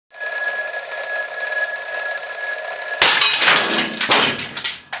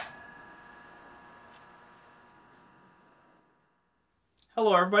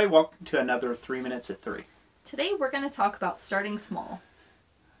Hello everybody, welcome to another 3 Minutes at 3. Today we're going to talk about starting small.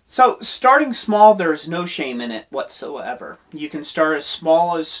 So starting small, there's no shame in it whatsoever. You can start as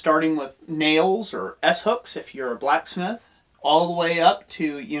small as starting with nails or S-hooks if you're a blacksmith, all the way up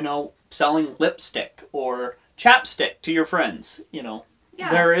to, selling lipstick or chapstick to your friends, Yeah.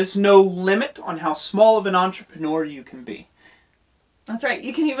 There is no limit on how small of an entrepreneur you can be. That's right.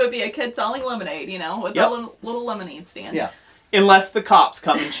 You can even be a kid selling lemonade, with Yep. a little lemonade stand. Yeah. Unless the cops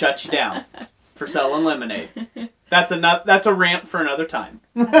come and shut you down for selling lemonade. That's a rant for another time.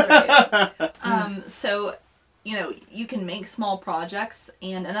 That's right. So, you can make small projects,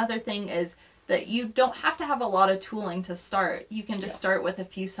 and another thing is that you don't have to have a lot of tooling to start. You can just start with a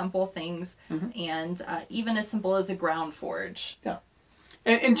few simple things, and even as simple as a ground forge. Yeah.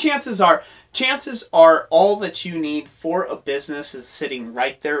 And chances are all that you need for a business is sitting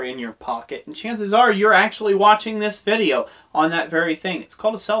right there in your pocket. And chances are you're actually watching this video on that very thing. It's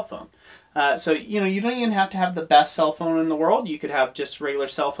called a cell phone. So, you don't even have to have the best cell phone in the world. You could have just a regular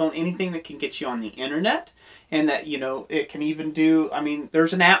cell phone, anything that can get you on the internet. And that, it can even do,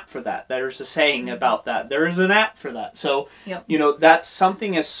 there's an app for that. There's a saying about that. There is an app for that. So, that's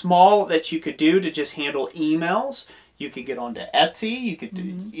something as small that you could do to just handle emails. You could get onto Etsy. You could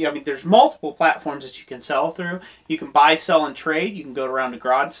do, there's multiple platforms that you can sell through. You can buy, sell, and trade. You can go around to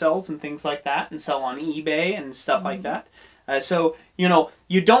garage sales and things like that and sell on eBay and stuff like that. So, you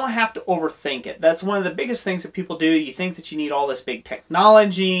don't have to overthink it. That's one of the biggest things that people do. You think that you need all this big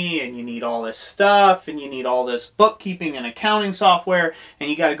technology and you need all this stuff and you need all this bookkeeping and accounting software and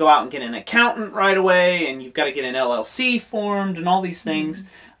you got to go out and get an accountant right away and you've got to get an LLC formed and all these things.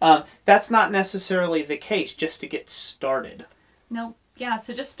 That's not necessarily the case just to get started. No, yeah,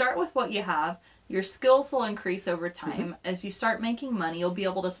 so just start with what you have. Your skills will increase over time. As you start making money, you'll be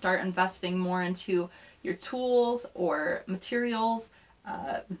able to start investing more into your tools or materials,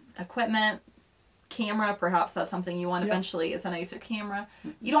 equipment, camera. Perhaps that's something you want eventually is a nicer camera.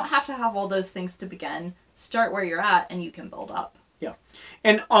 You don't have to have all those things to begin. Start where you're at and you can build up. Yeah.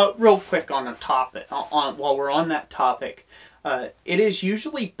 And real quick on the topic, while we're on that topic, it is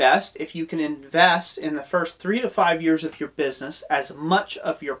usually best if you can invest in the first 3 to 5 years of your business as much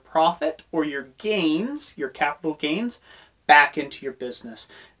of your profit or your gains, your capital gains, back into your business.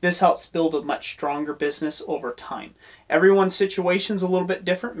 This helps build a much stronger business over time. Everyone's situation's a little bit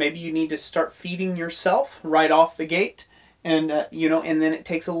different. Maybe you need to start feeding yourself right off the gate. And, and then it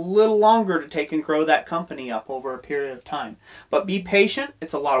takes a little longer to take and grow that company up over a period of time. But be patient.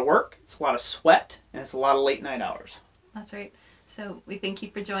 It's a lot of work. It's a lot of sweat. And it's a lot of late night hours. That's right. So we thank you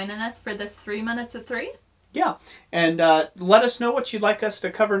for joining us for this 3 Minutes at 3. Yeah. And let us know what you'd like us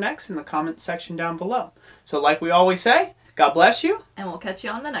to cover next in the comments section down below. So like we always say, God bless you. And we'll catch you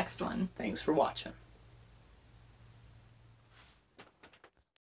on the next one. Thanks for watching.